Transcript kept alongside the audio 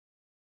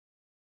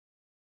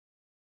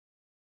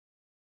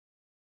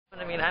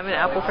I mean, I'm an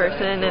Apple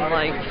person, and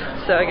like,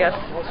 so I guess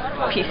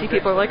PC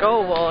people are like,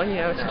 oh, well, you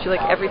know, since you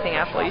like everything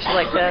Apple, you should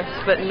like this.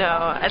 But no,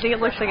 I think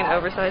it looks like an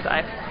oversized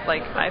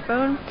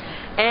iPhone.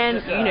 And,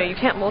 you know, you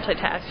can't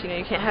multitask, you know,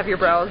 you can't have your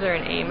browser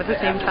and aim at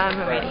the same time.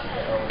 I mean,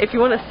 if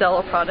you want to sell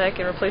a product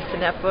and replace the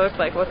netbook,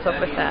 like, what's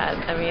up with that?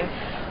 I mean,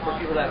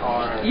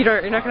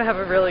 you're not going to have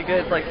a really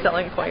good, like,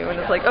 selling point when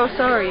it's like, oh,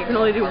 sorry, you can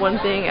only do one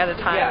thing at a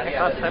time and it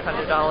costs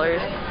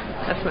 $500.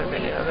 That's my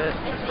opinion of it.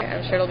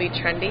 I'm sure it'll be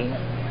trendy,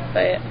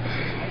 but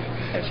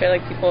I'm sure,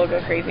 like, people will go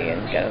crazy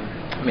and go.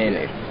 I mean,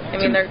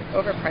 they're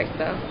overpriced,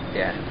 though.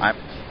 Yeah.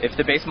 If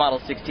the base model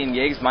is 16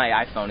 gigs,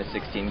 my iPhone is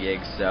 16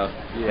 gigs, so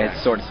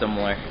it's sort of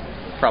similar.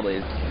 Probably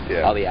is.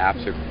 Yeah. All the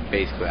apps are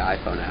basically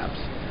iPhone apps.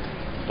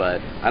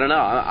 But I don't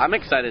know. I'm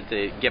excited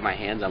to get my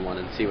hands on one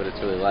and see what it's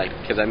really like.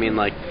 Because I mean,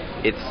 like,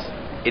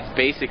 it's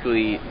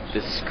basically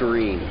the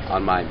screen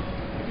on my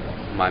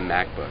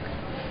MacBook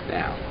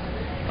now.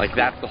 Like,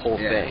 that's the whole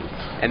thing,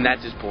 and that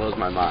just blows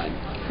my mind.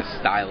 A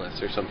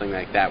stylus or something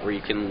like that, where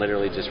you can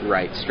literally just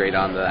write straight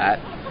onto that.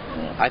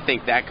 I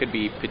think that could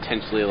be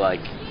potentially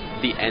like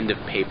the end of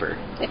paper.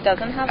 It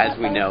doesn't have as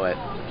we know it.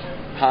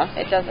 Huh?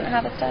 It doesn't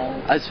have a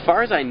stylus? As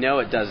far as I know,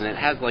 it doesn't. It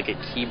has like a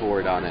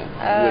keyboard on it,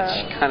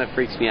 which kind of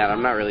freaks me out.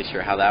 I'm not really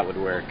sure how that would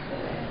work.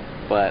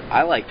 But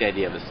I like the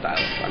idea of a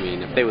stylus. I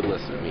mean, if they would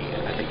listen to me,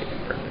 I think it'd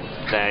be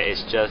perfect. That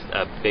it's just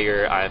a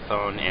bigger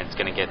iPhone, and it's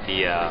going to get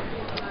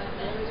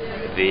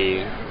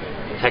the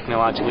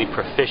technologically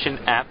proficient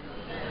app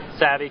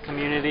savvy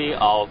community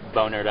all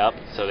bonered up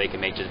so they can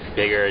make just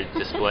bigger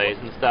displays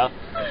and stuff.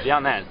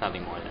 Beyond that, it's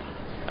nothing more than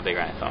a bigger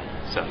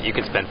iPhone. So you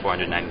can spend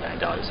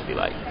 $499 if you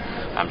like.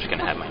 I'm just going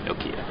to have my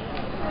Nokia.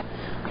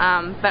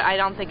 But I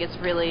don't think it's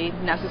really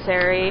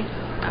necessary.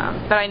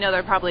 But I know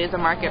there probably is a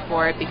market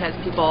for it because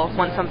people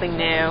want something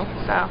new.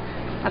 So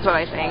that's what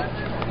I think.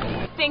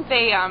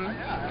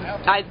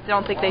 I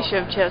don't think they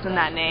should have chosen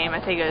that name. I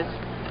think it was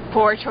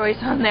poor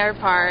choice on their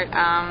part.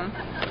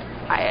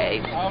 I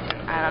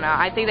don't know.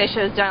 I think they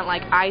should have done it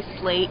like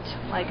iSlate,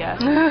 like a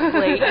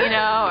slate, you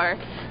know, or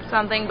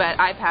something. But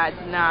iPad's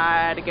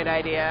not a good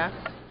idea.